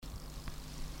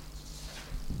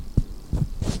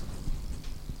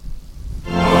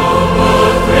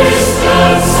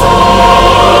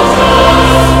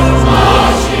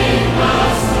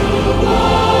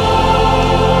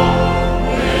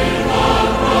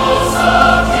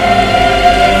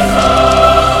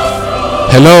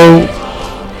Hello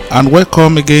and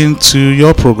welcome again to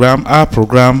your program, our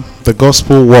program, The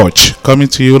Gospel Watch, coming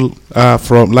to you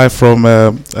from the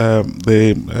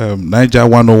Niger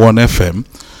 101 FM.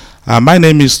 My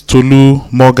name is Tolu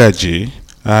Mogaji,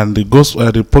 and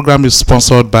the program is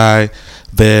sponsored by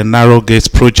the Narrow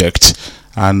Gate Project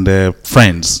and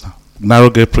friends. Narrow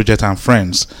Gate Project and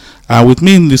friends. With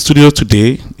me in the studio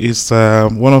today is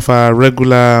one of our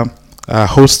regular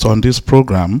hosts on this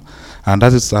program, and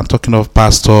that is, I'm talking of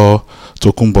Pastor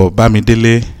Tokunbo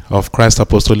Bamidele of Christ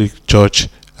Apostolic Church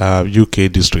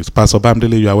UK District. Pastor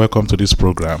Bamidele, you are welcome to this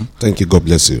program. Thank you. God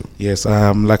bless you. Yes,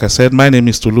 like I said, my name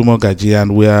is Tolu Mogaji,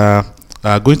 and we are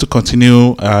going to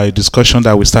continue a discussion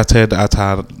that we started at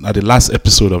the last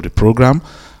episode of the program,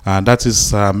 and that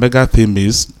is mega theme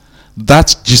is that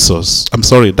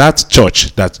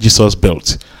church that Jesus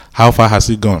built. How far has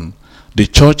it gone? The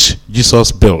church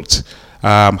Jesus built.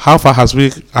 How far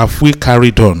have we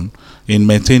carried on in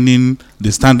maintaining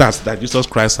the standards that Jesus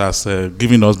Christ has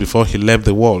given us before he left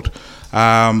the world?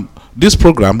 This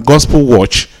program, Gospel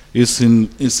Watch, is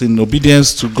in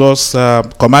obedience to God's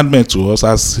commandment to us,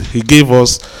 as he gave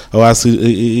us, or as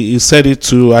he said it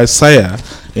to Isaiah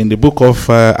in the book of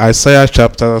Isaiah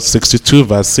chapter 62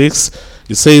 verse 6.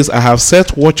 It says, I have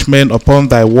set watchmen upon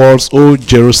thy walls, O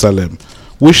Jerusalem,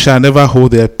 which shall never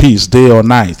hold their peace day or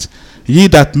night. Ye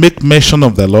that make mention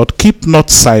of the Lord, keep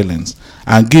not silence,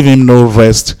 and give him no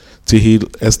rest till he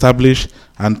establish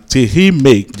and till he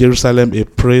make Jerusalem a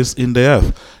praise in the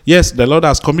earth. Yes, the Lord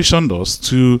has commissioned us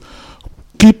to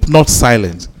keep not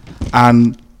silent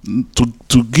and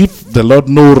to give the Lord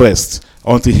no rest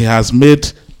until he has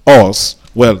made us,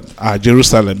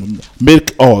 Jerusalem,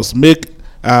 make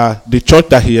the church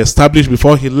that he established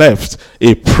before he left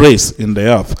a praise in the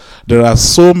earth. There are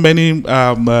so many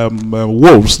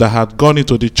wolves that had gone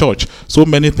into the church. So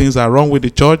many things are wrong with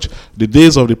the church. The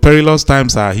days of the perilous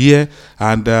times are here,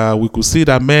 and we could see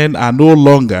that men are no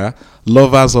longer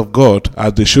lovers of God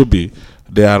as they should be.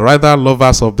 They are rather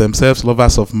lovers of themselves,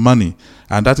 lovers of money.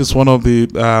 And that is one of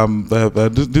these are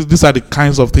the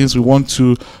kinds of things we want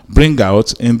to bring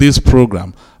out in this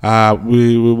program.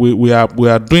 We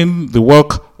are doing the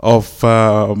work of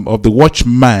the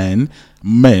watchmen,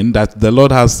 men that the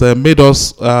Lord has made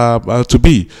us to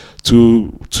be,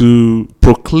 to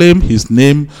proclaim his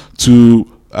name, to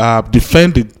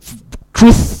defend the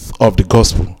truth of the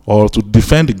gospel, or to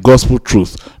defend the gospel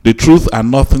truth, the truth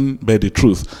and nothing but the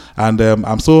truth. And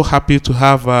I'm so happy to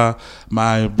have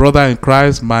my brother in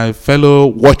Christ, my fellow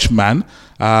watchman,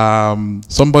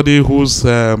 somebody whose